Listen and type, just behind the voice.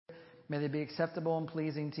May they be acceptable and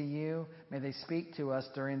pleasing to you. May they speak to us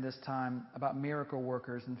during this time about miracle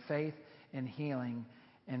workers and faith and healing.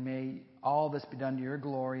 And may all this be done to your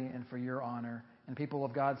glory and for your honor. And people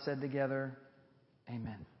of God said together,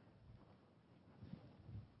 amen.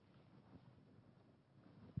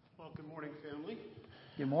 Well, good morning, family.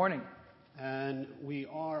 Good morning. And we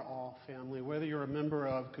are all family. Whether you're a member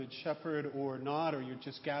of Good Shepherd or not, or you're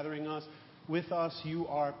just gathering with us, you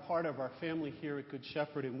are part of our family here at Good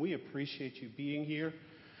Shepherd, and we appreciate you being here.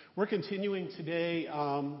 We're continuing today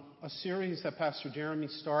a series that Pastor Jeremy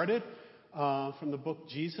started from the book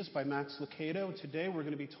Jesus by Max Lucado. Today we're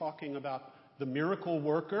going to be talking about the miracle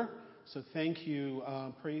worker. So thank you,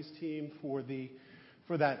 praise team, for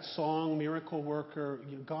that song, Miracle Worker.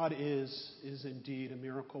 You know, God is indeed a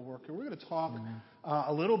miracle worker. We're going to talk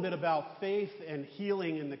a little bit about faith and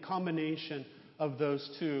healing and the combination of those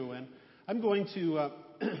two. And I'm going to,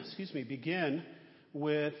 begin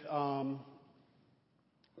with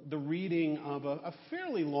the reading of a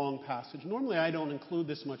fairly long passage. Normally I don't include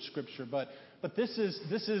this much scripture, but this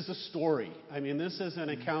is a story. I mean, this is an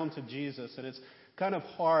account of Jesus, and it's kind of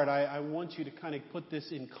hard. I want you to kind of put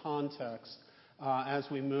this in context as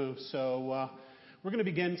we move. So we're going to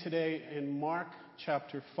begin today in Mark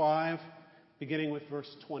chapter 5, beginning with verse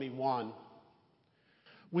 21.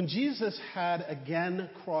 When Jesus had again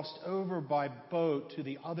crossed over by boat to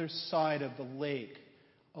the other side of the lake,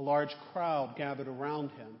 a large crowd gathered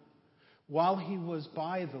around him. While he was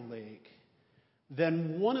by the lake,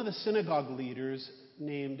 then one of the synagogue leaders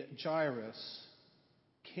named Jairus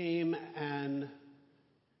came and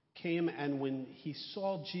when he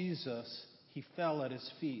saw Jesus, he fell at his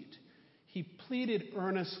feet. He pleaded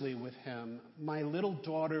earnestly with him, "My little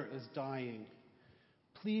daughter is dying.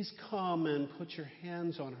 Please come and put your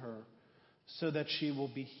hands on her so that she will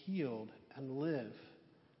be healed and live."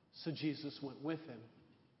 So Jesus went with him.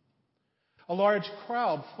 A large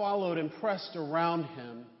crowd followed and pressed around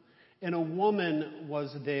him, and a woman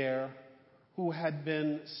was there who had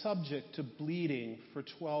been subject to bleeding for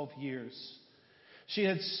 12 years. She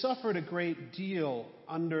had suffered a great deal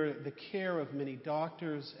under the care of many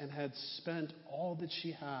doctors and had spent all that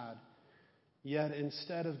she had. Yet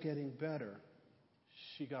instead of getting better,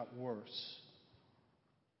 she got worse.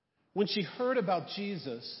 When she heard about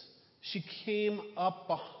Jesus, she came up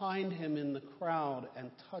behind him in the crowd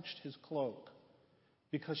and touched his cloak,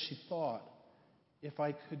 because she thought, if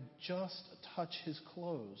I could just touch his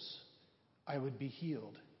clothes, I would be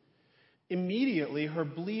healed. Immediately, her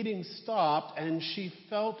bleeding stopped, and she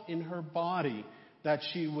felt in her body that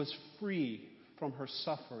she was free from her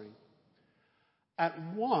suffering. At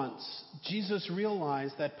once, Jesus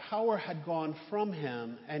realized that power had gone from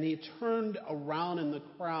him, and he turned around in the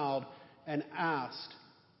crowd and asked,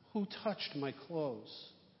 "Who touched my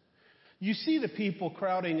clothes?" "You see the people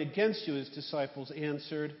crowding against you," his disciples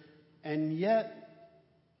answered, "and yet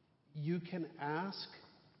you can ask,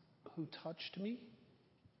 'Who touched me?'"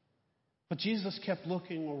 But Jesus kept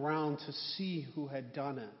looking around to see who had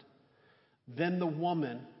done it. Then the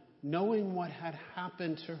woman, knowing what had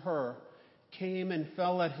happened to her, came and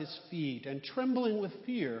fell at his feet, and trembling with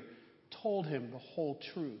fear, told him the whole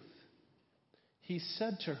truth. He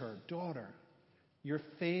said to her, "Daughter, your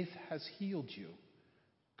faith has healed you.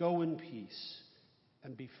 Go in peace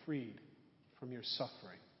and be freed from your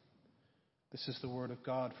suffering." This is the word of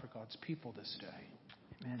God for God's people this day.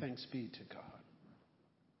 Amen. Thanks be to God.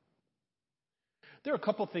 There are a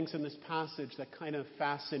couple things in this passage that kind of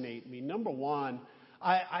fascinate me. Number one,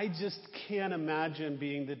 I just can't imagine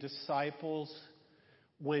being the disciples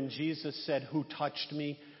when Jesus said, "Who touched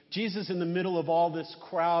me?" Jesus in the middle of all this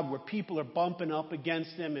crowd where people are bumping up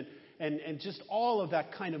against him and just all of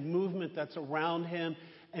that kind of movement that's around him.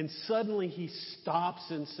 And suddenly he stops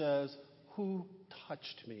and says, "Who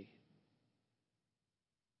touched me?"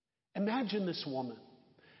 Imagine this woman.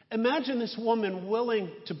 Imagine this woman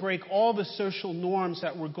willing to break all the social norms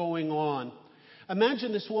that were going on.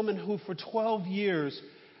 Imagine this woman who for 12 years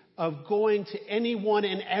of going to anyone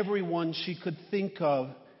and everyone she could think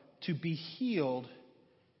of to be healed,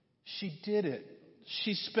 she did it.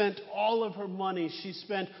 She spent all of her money. She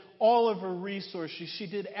spent all of her resources. She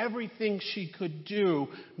did everything she could do.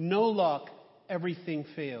 No luck. Everything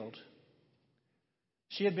failed.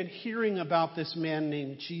 She had been hearing about this man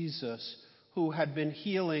named Jesus who had been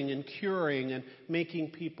healing and curing and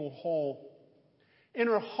making people whole. In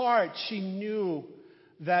her heart, she knew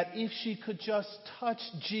that if she could just touch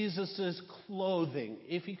Jesus' clothing,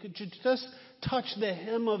 if he could just touch the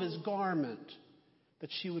hem of his garment,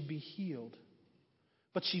 that she would be healed.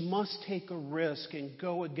 But she must take a risk and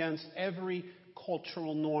go against every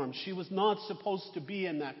cultural norm. She was not supposed to be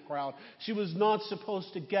in that crowd. She was not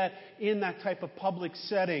supposed to get in that type of public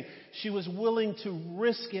setting. She was willing to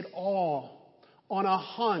risk it all on a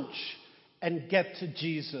hunch and get to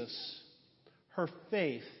Jesus. Her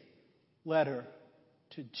faith led her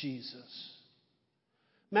to Jesus.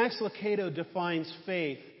 Max Lucado defines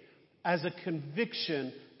faith as a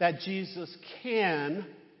conviction that Jesus can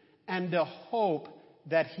and a hope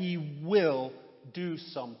that He will do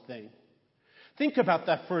something. Think about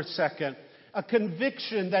that for a second. A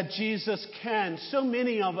conviction that Jesus can. So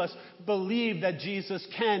many of us believe that Jesus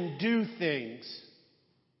can do things.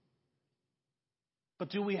 But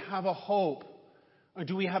do we have a hope? Or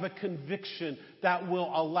do we have a conviction that will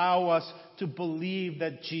allow us to believe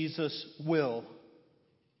that Jesus will?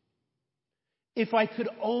 If I could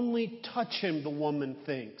only touch Him, the woman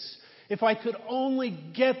thinks. If I could only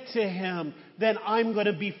get to Him, then I'm going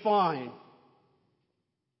to be fine.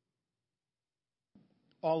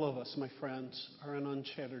 All of us, my friends, are in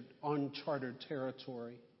uncharted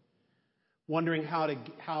territory, wondering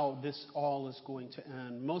how this all is going to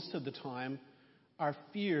end. Most of the time, our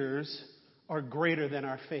fears are greater than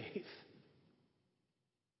our faith.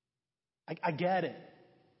 I get it.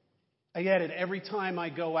 I get it. Every time I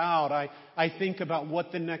go out, I think about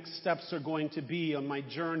what the next steps are going to be on my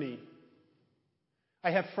journey.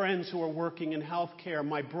 I have friends who are working in healthcare.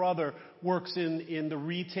 My brother works in the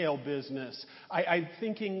retail business. I'm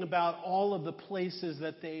thinking about all of the places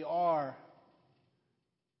that they are.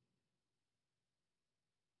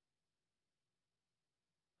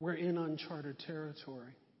 We're in uncharted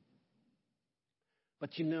territory.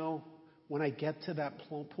 But you know, when I get to that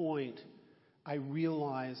point, I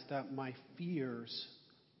realize that my fears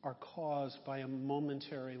are caused by a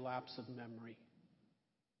momentary lapse of memory.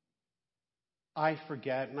 I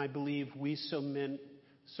forget, and I believe we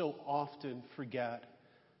so often forget,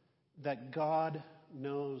 that God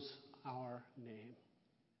knows our name.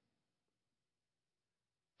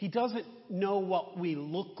 He doesn't know what we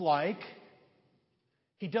look like.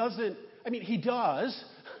 He does,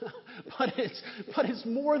 but it's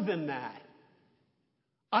more than that.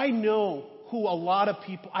 I know a lot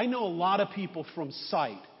of people from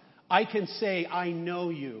sight. I can say, I know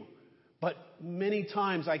you. But many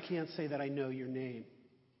times I can't say that I know your name.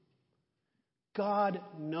 God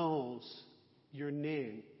knows your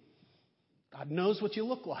name. God knows what you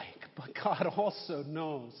look like, but God also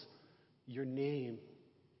knows your name.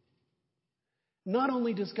 Not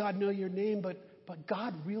only does God know your name, but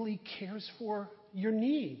God really cares for your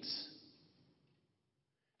needs.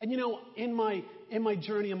 And you know, in my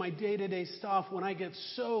journey, in my day-to-day stuff, when I get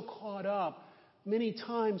so caught up, many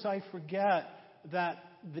times I forget that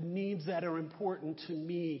the needs that are important to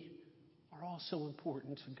me are also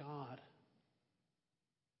important to God.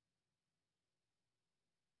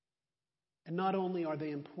 And not only are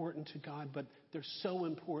they important to God, but they're so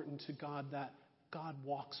important to God that God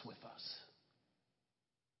walks with us.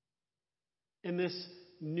 In this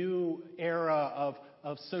new era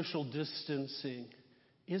of social distancing,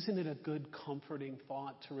 isn't it a good, comforting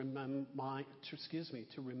thought to remember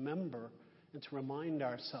and to remind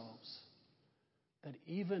ourselves that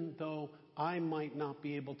even though I might not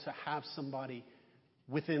be able to have somebody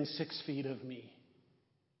within 6 feet of me,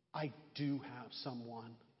 I do have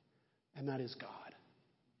someone, and that is God.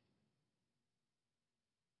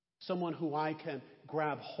 Someone who I can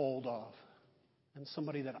grab hold of, and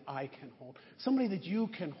somebody that I can hold, somebody that you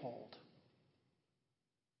can hold.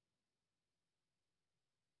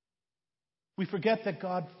 We forget that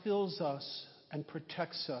God fills us and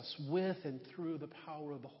protects us with and through the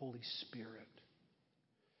power of the Holy Spirit.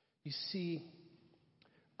 You see,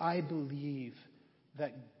 I believe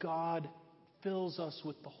that God fills us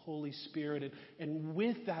with the Holy Spirit. And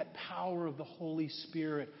with that power of the Holy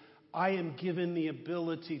Spirit, I am given the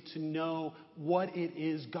ability to know what it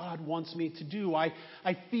is God wants me to do. I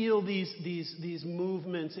feel these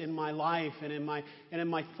movements in my life and in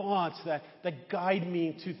my thoughts that guide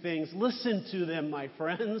me to things. Listen to them, my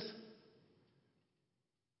friends.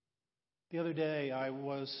 The other day I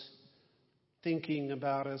was thinking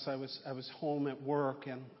about, as I was home at work,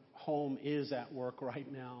 and home is at work right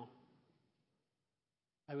now.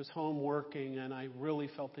 I was home working, and I really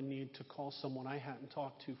felt the need to call someone I hadn't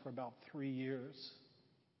talked to for about 3 years.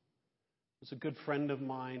 It was a good friend of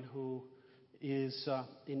mine who is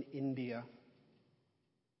in India.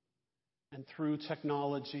 And through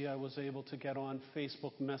technology, I was able to get on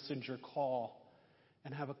Facebook Messenger call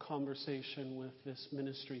and have a conversation with this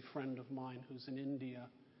ministry friend of mine who's in India.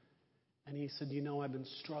 And he said, you know, I've been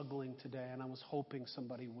struggling today, and I was hoping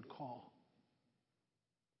somebody would call.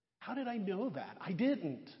 How did I know that? I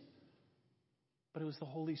didn't. But it was the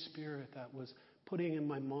Holy Spirit that was putting in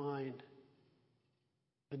my mind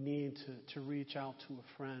the need to reach out to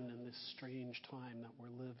a friend in this strange time that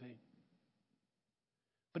we're living.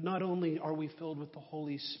 But not only are we filled with the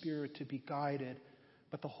Holy Spirit to be guided,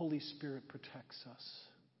 but the Holy Spirit protects us.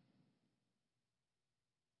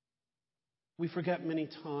 We forget many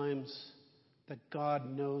times that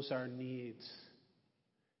God knows our needs.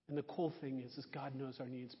 And the cool thing is God knows our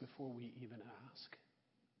needs before we even ask.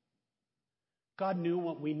 God knew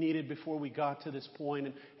what we needed before we got to this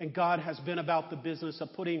point, and God has been about the business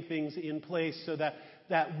of putting things in place so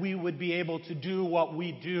that we would be able to do what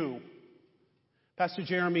we do. Pastor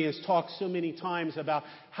Jeremy has talked so many times about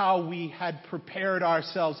how we had prepared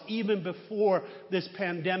ourselves even before this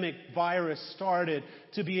pandemic virus started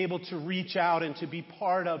to be able to reach out and to be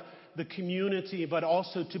part of the community, but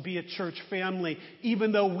also to be a church family,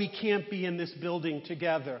 even though we can't be in this building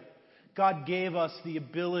together. God gave us the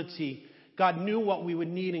ability. God knew what we would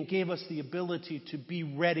need and gave us the ability to be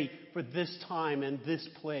ready for this time and this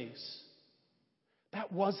place.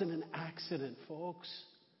 That wasn't an accident, folks.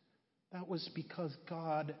 That was because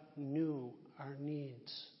God knew our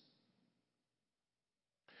needs.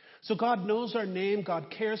 So God knows our name.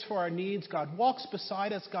 God cares for our needs. God walks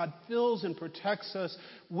beside us. God fills and protects us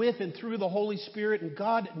with and through the Holy Spirit. And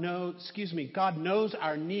God knows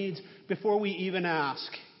our needs before we even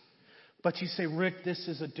ask. But you say, Rick, this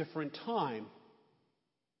is a different time.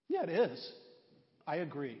 Yeah, it is. I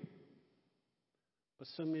agree. But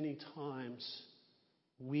so many times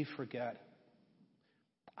we forget.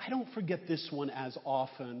 I don't forget this one as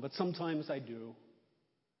often, but sometimes I do.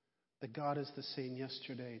 That God is the same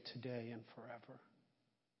yesterday, today, and forever.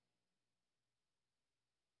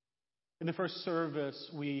 In the first service,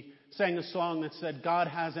 we sang a song that said, God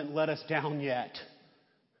hasn't let us down yet.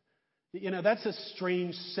 You know, that's a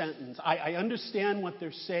strange sentence. I understand what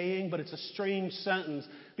they're saying, but it's a strange sentence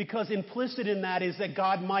because implicit in that is that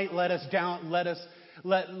God might let us down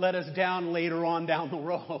later on down the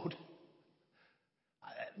road.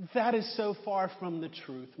 That is so far from the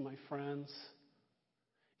truth, my friends.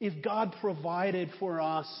 If God provided for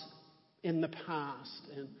us in the past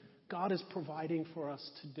and God is providing for us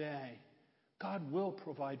today, God will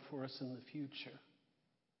provide for us in the future.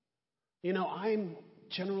 You know, I'm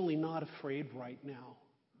generally not afraid right now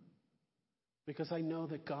because I know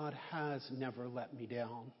that God has never let me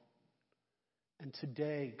down. And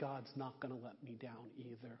today, God's not going to let me down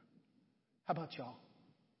either. How about y'all?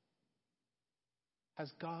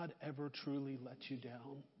 Has God ever truly let you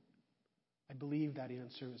down? I believe that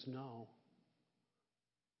answer is no.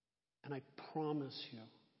 And I promise you,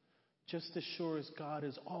 just as sure as God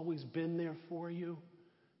has always been there for you,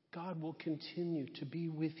 God will continue to be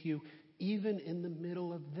with you even in the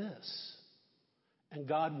middle of this. And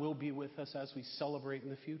God will be with us as we celebrate in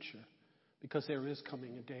the future, because there is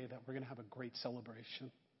coming a day that we're going to have a great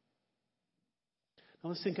celebration. Now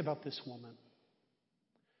let's think about this woman.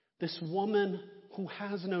 This woman who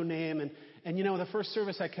has no name. And you know, the first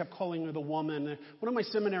service I kept calling her the woman. One of my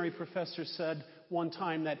seminary professors said one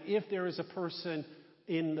time that if there is a person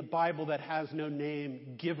in the Bible that has no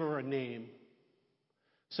name, give her a name.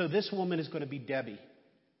 So this woman is going to be Debbie.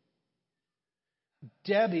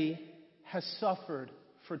 Debbie has suffered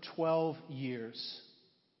for 12 years.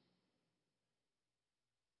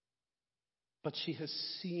 But she has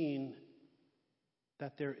seen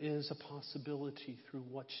that there is a possibility through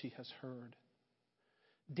what she has heard.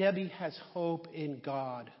 Debbie has hope in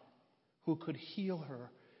God who could heal her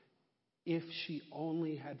if she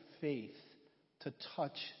only had faith to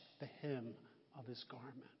touch the hem of his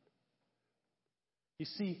garment. You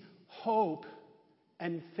see, hope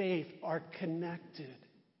and faith are connected,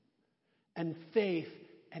 and faith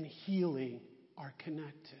and healing are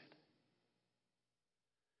connected.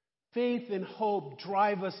 Faith and hope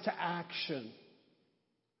drive us to action.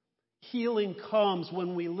 Healing comes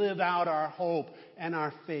when we live out our hope and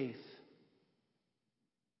our faith.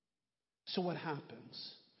 So what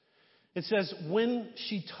happens? It says, when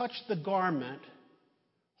she touched the garment,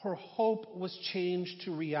 her hope was changed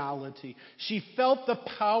to reality. She felt the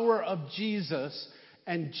power of Jesus,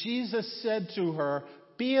 and Jesus said to her,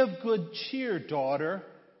 "Be of good cheer, daughter.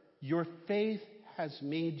 Your faith has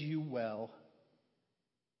made you well."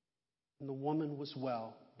 And the woman was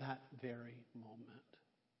well that very moment.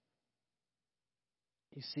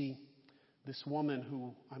 You see, this woman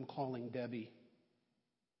who I'm calling Debbie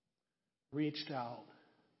reached out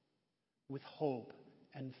with hope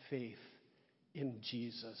and faith in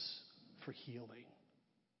Jesus for healing.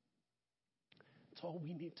 That's all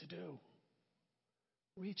we need to do.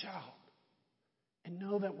 Reach out and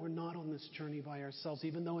know that we're not on this journey by ourselves,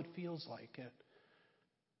 even though it feels like it.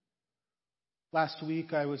 Last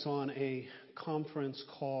week I was on a conference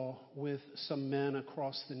call with some men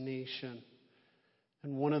across the nation.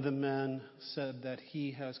 And one of the men said that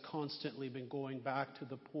he has constantly been going back to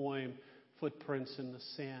the poem, Footprints in the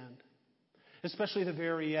Sand. Especially the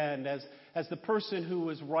very end, as the person who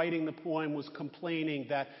was writing the poem was complaining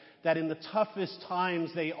that in the toughest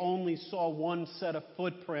times they only saw one set of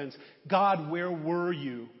footprints. God, where were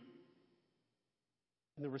you?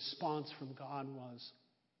 And the response from God was,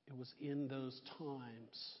 it was in those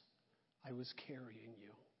times I was carrying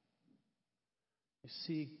you. You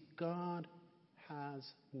see, God has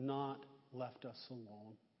not left us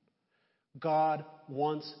alone. God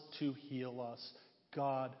wants to heal us.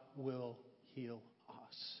 God will heal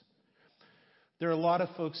us. There are a lot of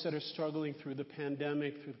folks that are struggling through the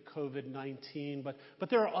pandemic, through COVID-19, but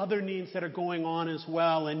there are other needs that are going on as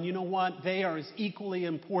well. And you know what? They are as equally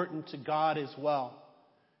important to God as well.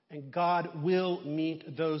 And God will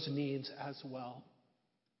meet those needs as well.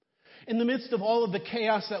 In the midst of all of the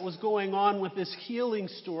chaos that was going on with this healing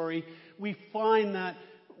story, we find that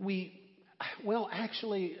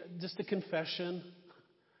actually, just a confession,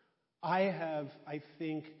 I have, I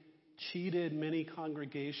think, cheated many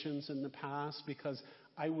congregations in the past because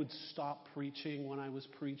I would stop preaching when I was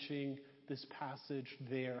preaching this passage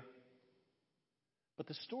there. But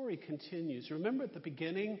the story continues. Remember at the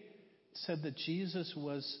beginning, it said that Jesus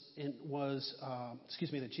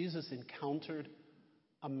Jesus encountered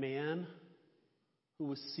a man who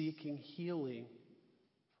was seeking healing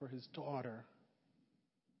for his daughter.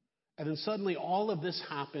 And then suddenly all of this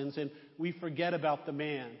happens and we forget about the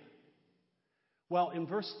man. Well, in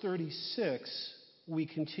verse 36, we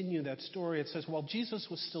continue that story. It says, while Jesus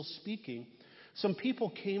was still speaking, some people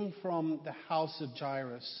came from the house of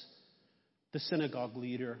Jairus, the synagogue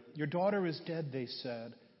leader. Your daughter is dead, they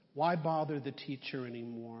said. Why bother the teacher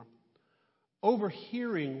anymore?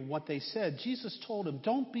 Overhearing what they said, Jesus told him,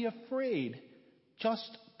 don't be afraid,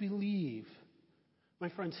 just believe. My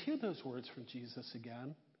friends, hear those words from Jesus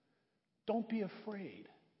again. Don't be afraid,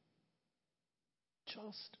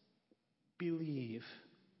 just believe.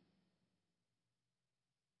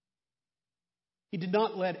 He did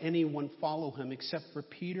not let anyone follow him except for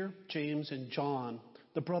Peter, James, and John,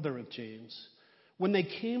 the brother of James. When they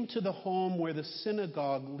came to the home where the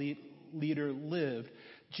synagogue leader lived,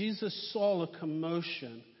 Jesus saw a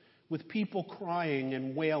commotion with people crying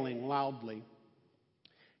and wailing loudly.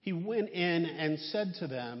 He went in and said to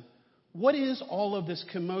them, what is all of this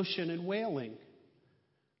commotion and wailing?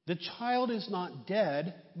 The child is not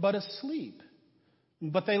dead, but asleep.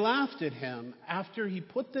 But they laughed at him. After he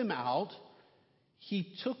put them out,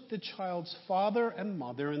 he took the child's father and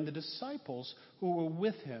mother and the disciples who were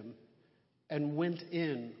with him and went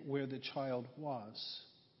in where the child was.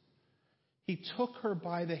 He took her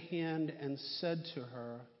by the hand and said to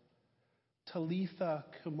her, Talitha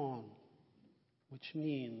Kumon, which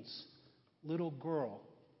means, little girl,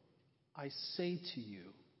 I say to you,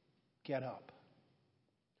 get up.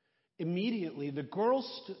 Immediately, the girl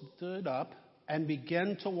stood up and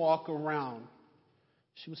began to walk around.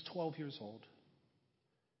 She was 12 years old.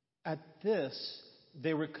 At this,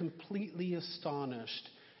 they were completely astonished.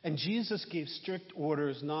 And Jesus gave strict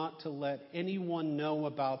orders not to let anyone know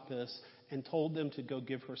about this and told them to go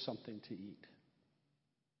give her something to eat.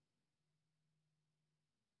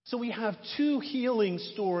 So we have two healing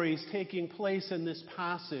stories taking place in this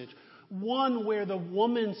passage. One where the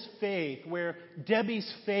woman's faith, where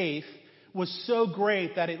Debbie's faith was so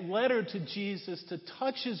great that it led her to Jesus to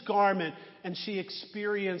touch his garment and she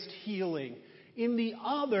experienced healing. In the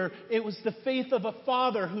other, it was the faith of a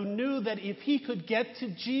father who knew that if he could get to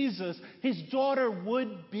Jesus, his daughter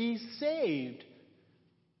would be saved.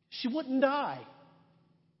 She wouldn't die.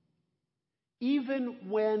 Even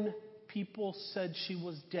when people said she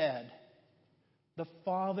was dead, the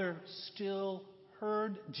father still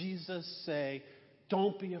heard Jesus say,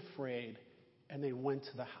 don't be afraid, and they went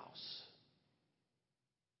to the house.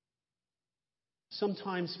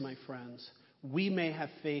 Sometimes, my friends, we may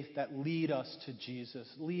have faith that lead us to Jesus,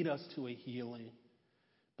 lead us to a healing.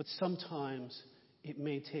 But sometimes it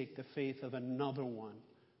may take the faith of another one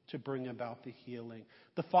to bring about the healing.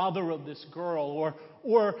 The father of this girl,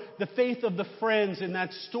 or the faith of the friends in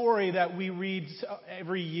that story that we read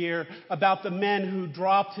every year about the men who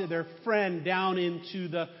dropped their friend down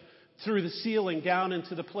through the ceiling, down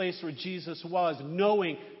into the place where Jesus was,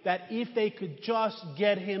 knowing that if they could just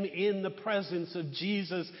get him in the presence of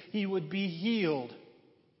Jesus, he would be healed.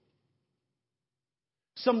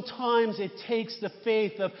 Sometimes it takes the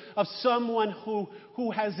faith of someone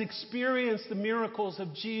who has experienced the miracles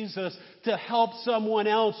of Jesus to help someone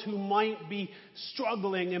else who might be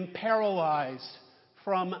struggling and paralyzed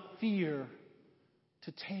from fear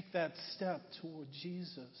to take that step toward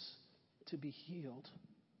Jesus, to be healed.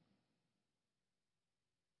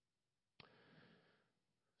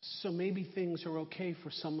 So maybe things are okay for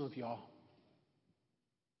some of y'all.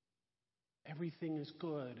 Everything is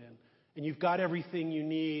good, and you've got everything you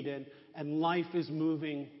need, and life is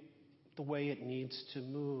moving the way it needs to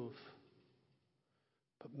move.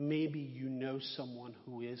 But maybe you know someone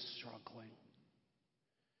who is struggling.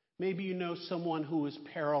 Maybe you know someone who is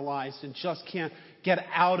paralyzed and just can't get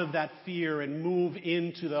out of that fear and move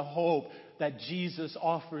into the hope that Jesus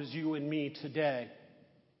offers you and me today.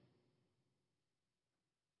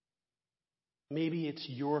 Maybe it's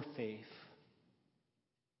your faith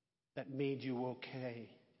that made you okay,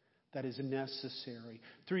 that is necessary.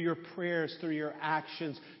 Through your prayers, through your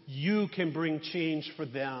actions, you can bring change for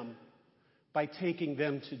them by taking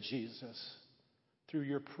them to Jesus. Through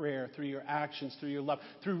your prayer, through your actions, through your love,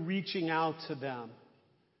 through reaching out to them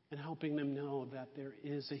and helping them know that there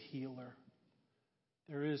is a healer.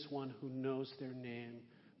 There is one who knows their name.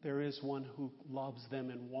 There is one who loves them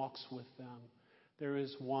and walks with them. There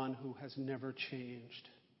is one who has never changed.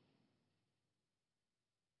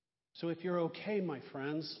 So if you're okay, my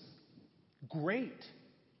friends, great.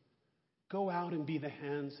 Go out and be the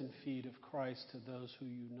hands and feet of Christ to those who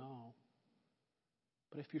you know.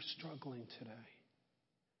 But if you're struggling today,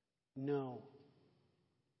 know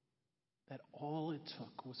that all it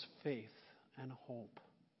took was faith and hope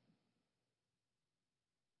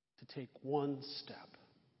to take one step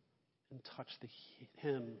and touch the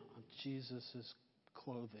hem of Jesus'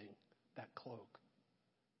 clothing, that cloak,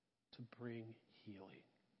 to bring healing.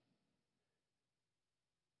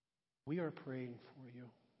 We are praying for you.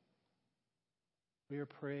 We are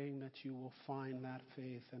praying that you will find that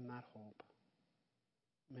faith and that hope.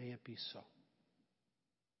 May it be so.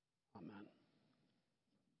 Amen.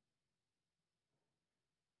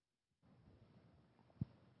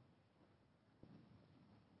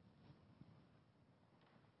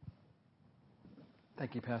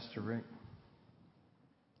 Thank you, Pastor Rick.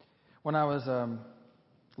 When I was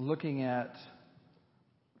looking at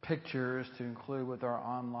pictures to include with our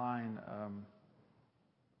online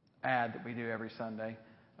ad that we do every Sunday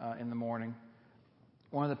in the morning,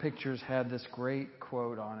 one of the pictures had this great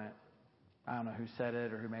quote on it. I don't know who said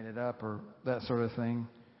it or who made it up or that sort of thing.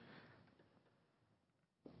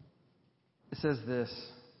 It says this: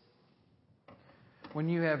 when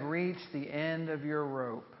you have reached the end of your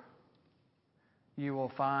rope, you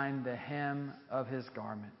will find the hem of his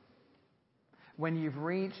garment. When you've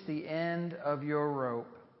reached the end of your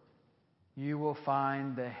rope, you will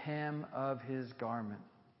find the hem of his garment.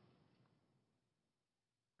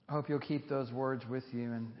 I hope you'll keep those words with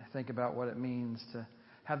you and think about what it means to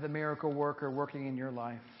have the miracle worker working in your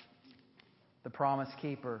life, the promise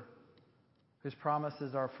keeper whose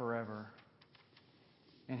promises are forever,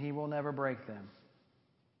 and he will never break them,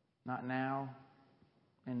 not now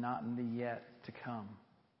and not in the yet to come.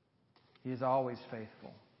 He is always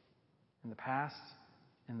faithful in the past,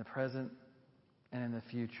 in the present, and in the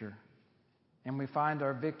future. And we find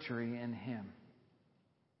our victory in him.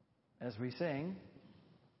 As we sing,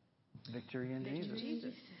 Victory in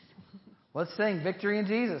Jesus. Let's sing Victory in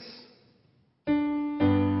Jesus.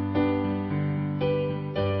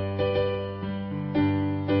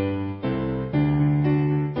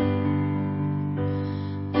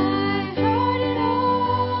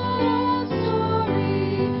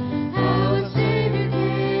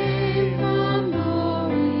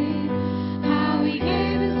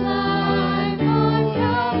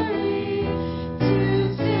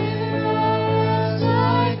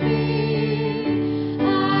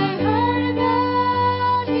 I heard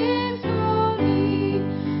about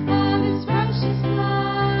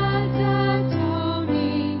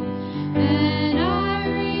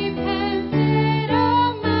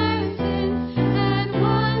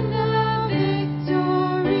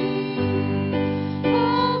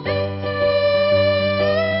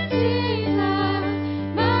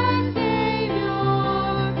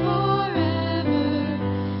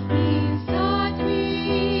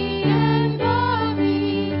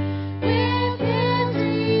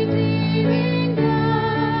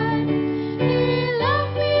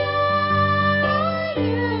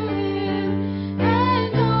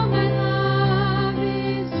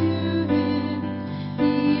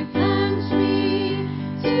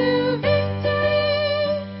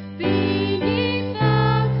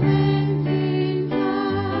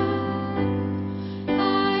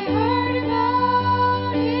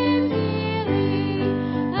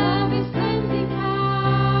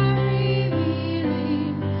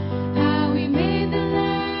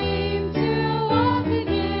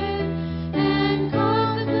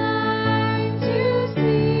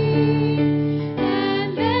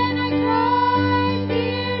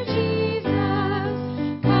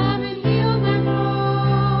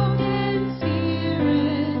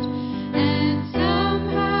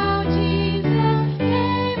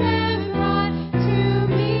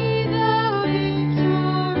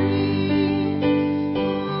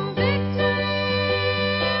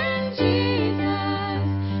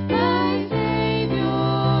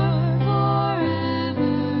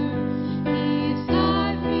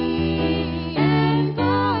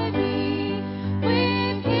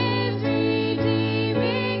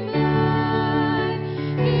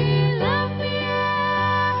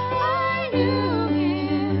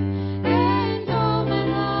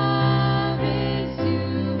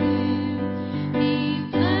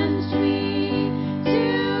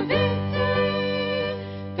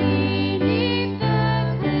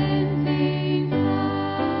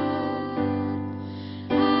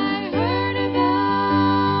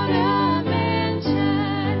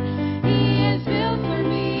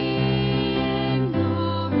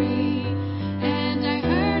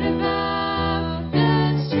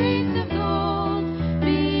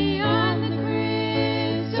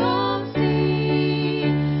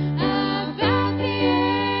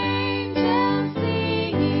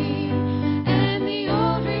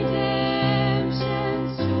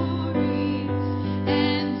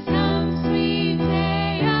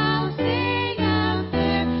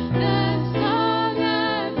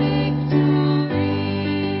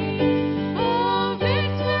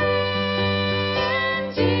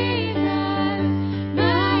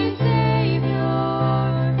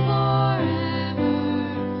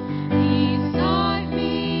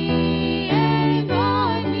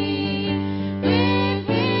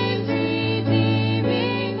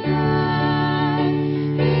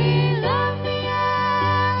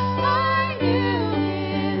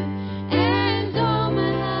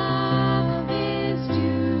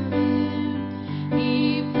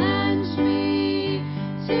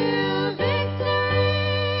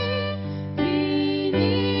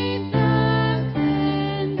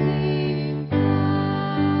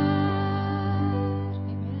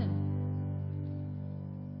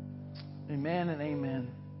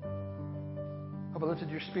Hope it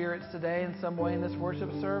lifted your spirits today in some way in this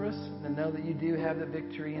worship service. And know that you do have the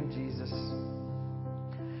victory in Jesus.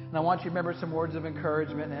 And I want you to remember some words of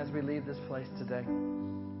encouragement as we leave this place today.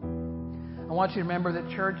 I want you to remember that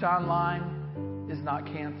church online is not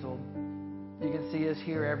canceled. You can see us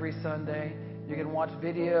here every Sunday. You can watch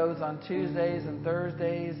videos on Tuesdays and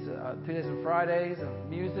Thursdays, Tuesdays and Fridays of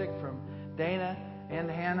music from Dana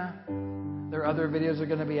and Hannah. There are other videos that are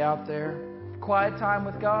going to be out there. Quiet time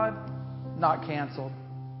with God, not canceled.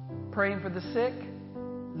 Praying for the sick,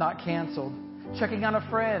 not canceled. Checking on a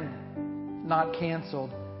friend, not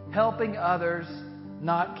canceled. Helping others,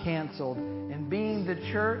 not canceled. And being the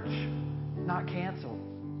church, not canceled.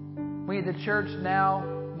 We need the church now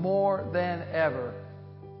more than ever.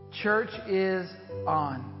 Church is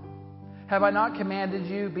on. Have I not commanded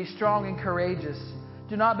you? Be strong and courageous.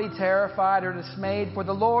 Do not be terrified or dismayed, for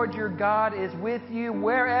the Lord your God is with you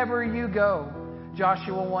wherever you go.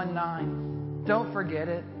 Joshua 1:9. Don't forget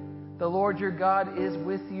it. The Lord your God is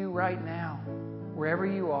with you right now, wherever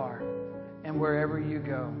you are and wherever you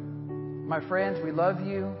go. My friends, we love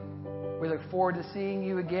you. We look forward to seeing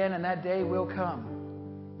you again, and that day will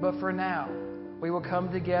come. But for now, we will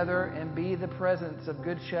come together and be the presence of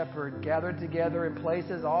Good Shepherd, gathered together in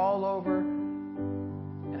places all over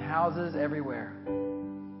and houses everywhere.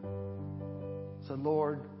 So,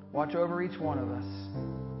 Lord, watch over each one of us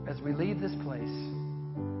as we leave this place.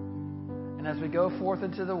 And as we go forth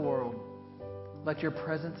into the world, let your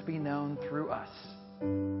presence be known through us.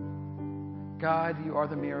 God, you are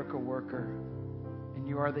the miracle worker, and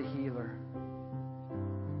you are the healer.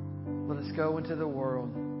 Let us go into the world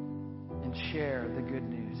and share the good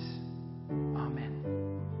news. Amen.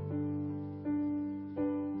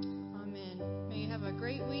 Amen. May you have a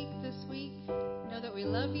great week this week. Know that we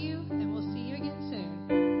love you, and we'll see you again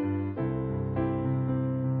soon.